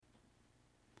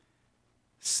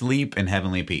sleep in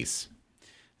heavenly peace.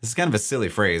 This is kind of a silly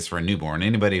phrase for a newborn.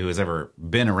 Anybody who has ever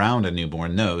been around a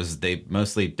newborn knows they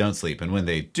mostly don't sleep, and when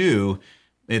they do,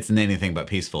 it's anything but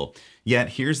peaceful. Yet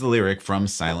here's the lyric from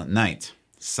Silent Night.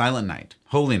 Silent night,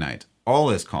 holy night, all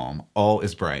is calm, all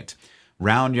is bright.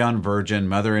 Round yon virgin,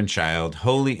 mother and child,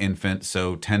 holy infant,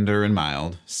 so tender and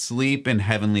mild, sleep in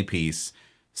heavenly peace,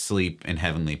 sleep in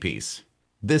heavenly peace.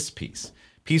 This peace,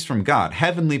 peace from God,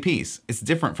 heavenly peace, is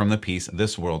different from the peace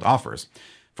this world offers.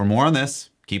 For more on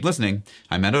this, keep listening.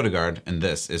 I'm Matt Odegaard, and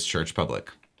this is Church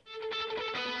Public.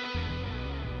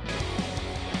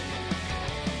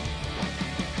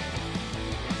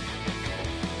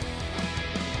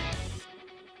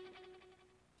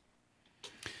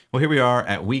 Well, here we are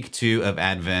at week 2 of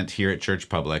Advent here at Church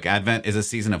Public. Advent is a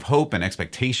season of hope and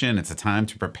expectation. It's a time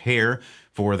to prepare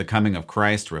for the coming of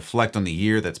Christ, to reflect on the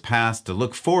year that's passed, to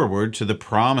look forward to the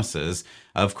promises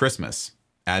of Christmas.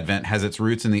 Advent has its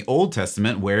roots in the Old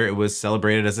Testament, where it was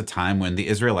celebrated as a time when the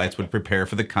Israelites would prepare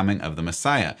for the coming of the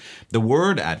Messiah. The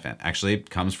word Advent actually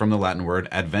comes from the Latin word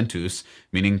adventus,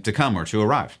 meaning to come or to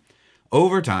arrive.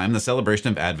 Over time, the celebration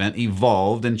of Advent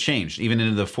evolved and changed. Even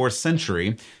into the 4th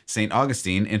century, St.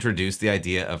 Augustine introduced the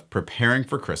idea of preparing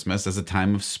for Christmas as a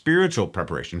time of spiritual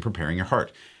preparation, preparing your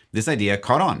heart. This idea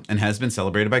caught on and has been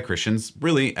celebrated by Christians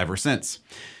really ever since.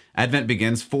 Advent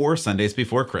begins 4 Sundays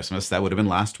before Christmas. That would have been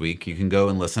last week. You can go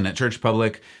and listen at Church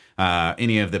Public,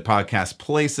 any of the podcast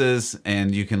places,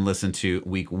 and you can listen to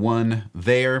week 1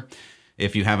 there.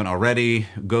 If you haven't already,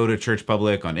 go to Church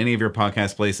Public on any of your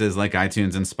podcast places like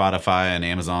iTunes and Spotify and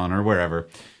Amazon or wherever,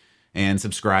 and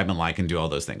subscribe and like and do all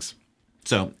those things.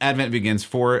 So Advent begins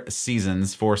 4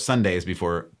 seasons, 4 Sundays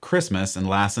before Christmas, and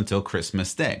lasts until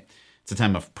Christmas Day. It's a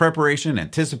time of preparation,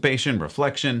 anticipation,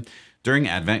 reflection. During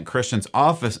Advent, Christians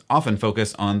often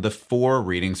focus on the 4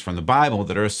 readings from the Bible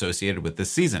that are associated with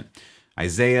this season.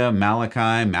 Isaiah,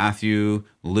 Malachi, Matthew,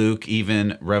 Luke,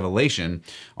 even Revelation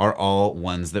are all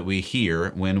ones that we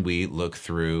hear when we look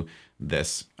through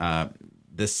this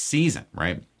season,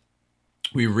 right?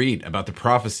 We read about the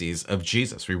prophecies of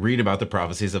Jesus. We read about the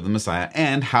prophecies of the Messiah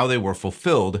and how they were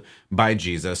fulfilled by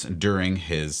Jesus during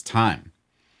his time.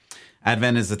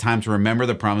 Advent is a time to remember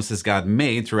the promises God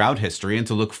made throughout history and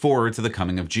to look forward to the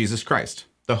coming of Jesus Christ,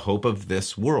 the hope of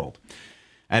this world.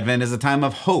 Advent is a time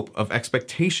of hope, of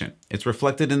expectation. It's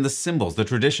reflected in the symbols, the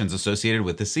traditions associated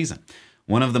with this season.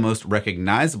 One of the most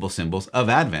recognizable symbols of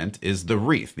Advent is the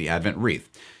wreath, the Advent wreath.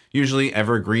 Usually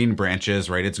evergreen branches,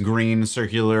 right? It's green,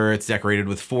 circular, it's decorated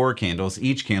with 4 candles.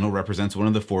 Each candle represents one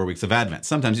of the 4 weeks of Advent.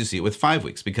 Sometimes you see it with 5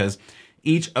 weeks because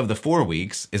each of the 4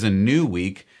 weeks is a new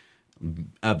week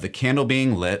of the candle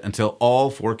being lit until all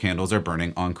 4 candles are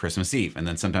burning on Christmas Eve. And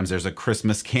then sometimes there's a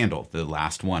Christmas candle, the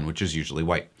last one, which is usually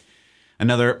white.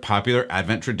 Another popular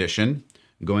Advent tradition,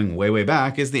 going way, way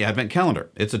back, is the Advent calendar.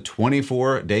 It's a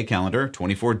 24-day calendar,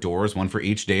 24 doors, one for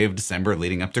each day of December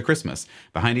leading up to Christmas.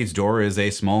 Behind each door is a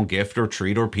small gift or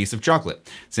treat or piece of chocolate,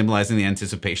 symbolizing the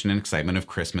anticipation and excitement of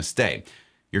Christmas Day.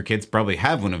 Your kids probably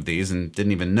have one of these and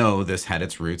didn't even know this had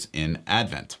its roots in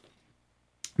Advent.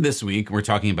 This week, we're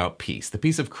talking about peace, the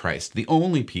peace of Christ, the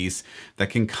only peace that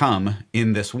can come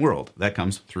in this world. That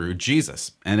comes through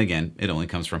Jesus. And again, it only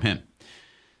comes from him.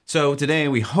 So today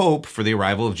we hope for the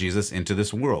arrival of Jesus into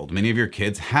this world. Many of your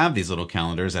kids have these little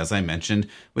calendars, as I mentioned,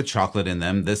 with chocolate in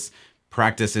them. This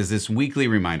practice is this weekly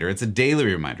reminder. It's a daily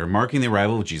reminder, marking the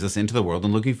arrival of Jesus into the world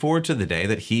and looking forward to the day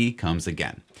that he comes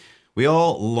again. We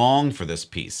all long for this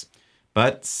peace,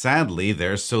 but sadly,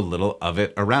 there's so little of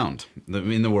it around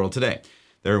in the world today.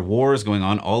 There are wars going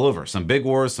on all over, some big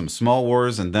wars, some small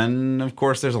wars, and then, of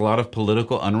course, there's a lot of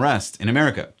political unrest in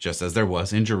America, just as there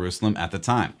was in Jerusalem at the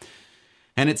time.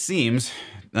 And it seems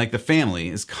like the family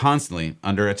is constantly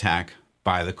under attack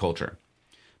by the culture.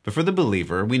 But for the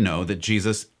believer, we know that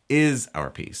Jesus is our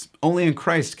peace. Only in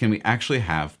Christ can we actually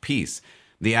have peace.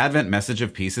 The Advent message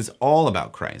of peace is all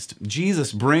about Christ.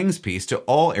 Jesus brings peace to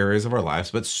all areas of our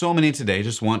lives, but so many today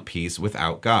just want peace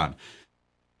without God.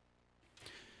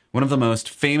 One of the most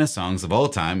famous songs of all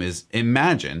time is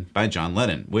Imagine by John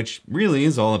Lennon, which really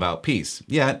is all about peace.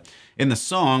 Yet, in the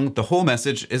song, the whole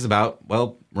message is about,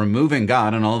 well, removing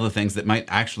God and all the things that might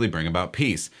actually bring about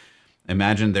peace.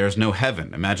 Imagine there's no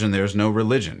heaven. Imagine there's no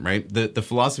religion, right? The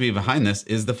philosophy behind this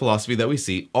is the philosophy that we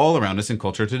see all around us in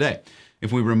culture today.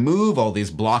 If we remove all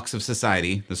these blocks of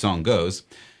society, the song goes,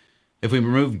 if we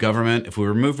remove government, if we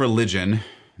remove religion,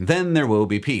 then there will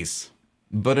be peace.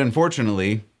 But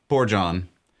unfortunately, poor John,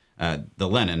 the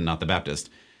Lennon, not the Baptist,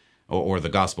 or the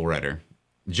gospel writer,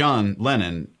 John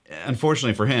Lennon,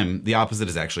 unfortunately for him, the opposite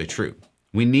is actually true.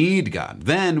 We need God.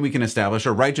 Then we can establish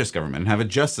a righteous government and have a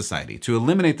just society to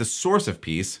eliminate the source of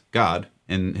peace, God,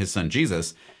 in his son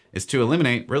Jesus is to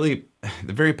eliminate really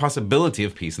the very possibility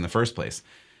of peace in the first place.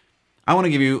 I want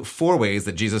to give you 4 ways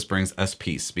that Jesus brings us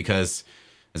peace because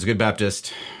as a good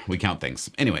Baptist, we count things.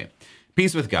 Anyway,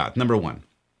 peace with God. Number 1,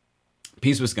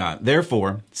 peace with God.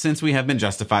 Therefore, since we have been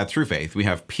justified through faith, we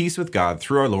have peace with God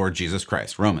through our Lord Jesus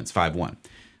Christ. Romans 5:1.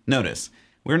 Notice,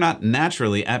 we're not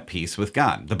naturally at peace with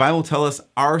God. The Bible tells us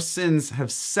our sins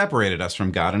have separated us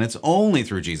from God, and it's only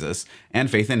through Jesus and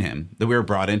faith in him that we are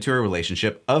brought into a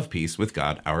relationship of peace with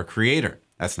God, our Creator.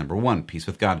 That's number 1, peace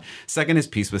with God. Second is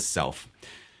peace with self.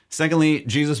 Secondly,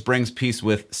 Jesus brings peace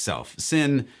with self.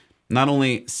 Sin not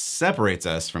only separates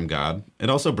us from God, it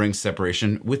also brings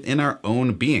separation within our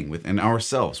own being, within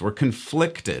ourselves. We're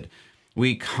conflicted.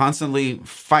 We constantly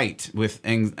fight with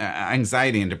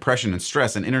anxiety and depression and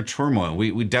stress and inner turmoil.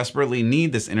 We desperately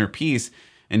need this inner peace,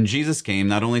 and Jesus came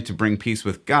not only to bring peace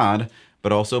with God,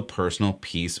 but also personal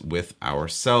peace with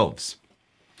ourselves.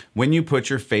 When you put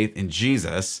your faith in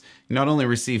Jesus, you not only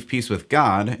receive peace with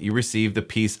God, you receive the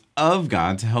peace of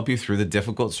God to help you through the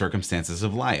difficult circumstances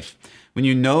of life. When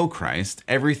you know Christ,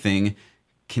 everything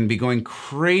can be going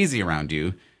crazy around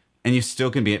you, and you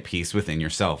still can be at peace within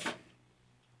yourself.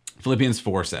 Philippians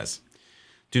 4 says,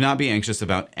 "Do not be anxious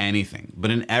about anything,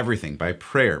 but in everything, by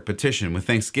prayer, petition, with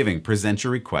thanksgiving, present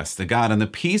your requests to God, and the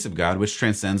peace of God, which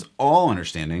transcends all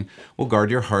understanding, will guard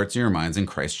your hearts and your minds in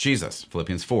Christ Jesus."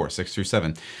 Philippians 4,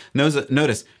 6-7.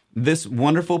 Notice, this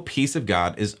wonderful peace of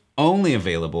God is only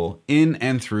available in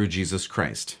and through Jesus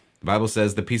Christ. The Bible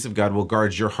says the peace of God will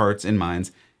guard your hearts and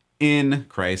minds in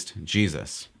Christ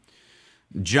Jesus.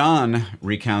 John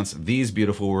recounts these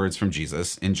beautiful words from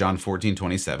Jesus in John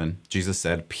 14:27. Jesus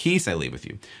said, "Peace I leave with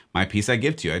you. My peace I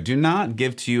give to you. I do not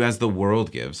give to you as the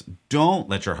world gives. Don't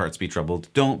let your hearts be troubled.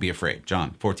 Don't be afraid."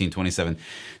 John 14:27.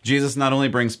 Jesus not only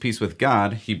brings peace with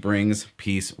God, he brings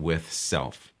peace with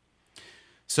self.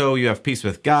 So you have peace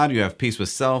with God, you have peace with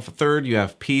self. Third, you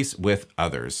have peace with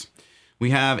others. We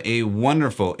have a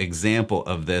wonderful example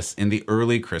of this in the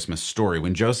early Christmas story.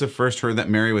 When Joseph first heard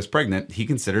that Mary was pregnant, he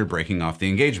considered breaking off the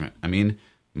engagement. I mean,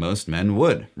 most men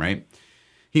would, right?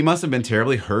 He must have been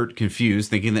terribly hurt, confused,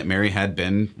 thinking that Mary had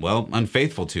been, well,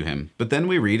 unfaithful to him. But then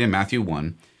we read in Matthew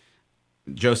 1,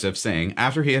 Joseph saying,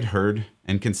 after he had heard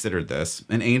and considered this,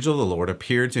 an angel of the Lord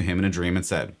appeared to him in a dream and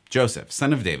said, "Joseph,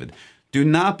 son of David, do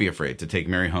not be afraid to take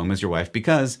Mary home as your wife,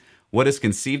 because what is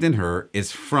conceived in her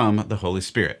is from the Holy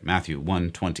Spirit." Matthew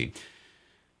 1:20.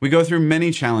 We go through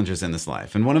many challenges in this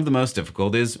life, and one of the most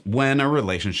difficult is when our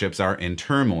relationships are in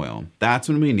turmoil. That's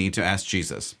when we need to ask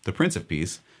Jesus, the Prince of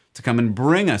Peace, to come and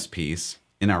bring us peace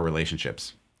in our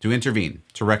relationships, to intervene,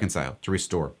 to reconcile, to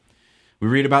restore. We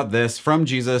read about this from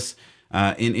Jesus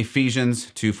in Ephesians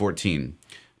 2:14.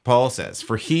 Paul says,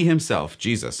 "For he himself,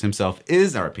 Jesus himself,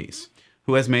 is our peace,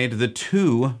 who has made the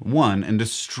two one and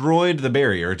destroyed the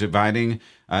barrier dividing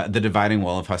the dividing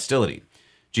wall of hostility."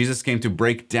 Jesus came to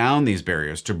break down these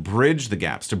barriers, to bridge the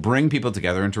gaps, to bring people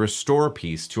together, and to restore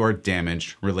peace to our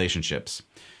damaged relationships.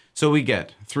 So we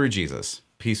get, through Jesus,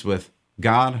 peace with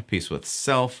God, peace with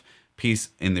self, peace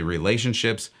in the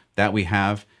relationships that we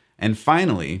have, and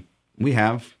finally, we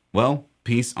have, well,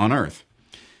 peace on earth.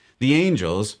 The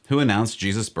angels who announced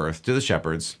Jesus' birth to the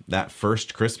shepherds that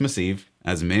first Christmas Eve,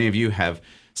 as many of you have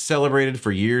celebrated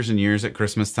for years and years at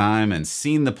Christmas time and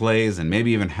seen the plays and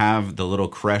maybe even have the little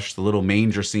creche, the little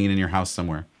manger scene in your house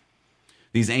somewhere.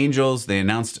 These angels, they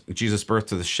announced Jesus' birth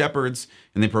to the shepherds,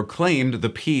 and they proclaimed the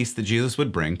peace that Jesus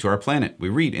would bring to our planet. We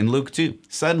read in Luke 2,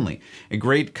 "Suddenly, a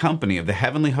great company of the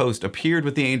heavenly host appeared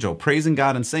with the angel, praising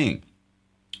God and saying,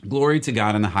 'Glory to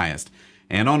God in the highest,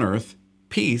 and on earth,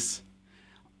 peace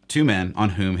to men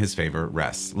on whom his favor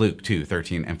rests.'" Luke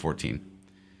 2:13 and 14.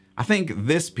 I think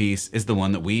this peace is the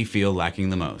one that we feel lacking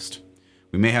the most.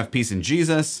 We may have peace in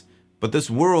Jesus, but this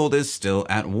world is still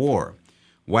at war.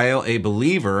 While a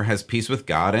believer has peace with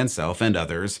God and self and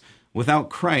others,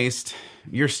 without Christ,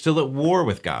 you're still at war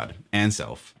with God and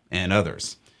self and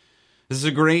others. This is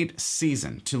a great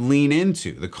season to lean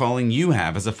into the calling you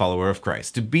have as a follower of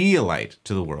Christ, to be a light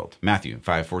to the world. Matthew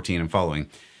 5:14 and following.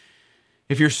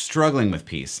 If you're struggling with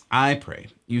peace, I pray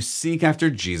you seek after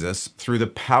Jesus through the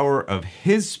power of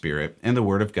his Spirit and the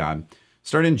Word of God.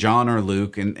 Start in John or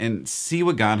Luke and see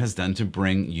what God has done to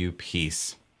bring you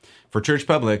peace. For Church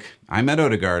Public, I'm Ed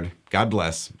Odegaard. God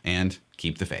bless and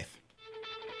keep the faith.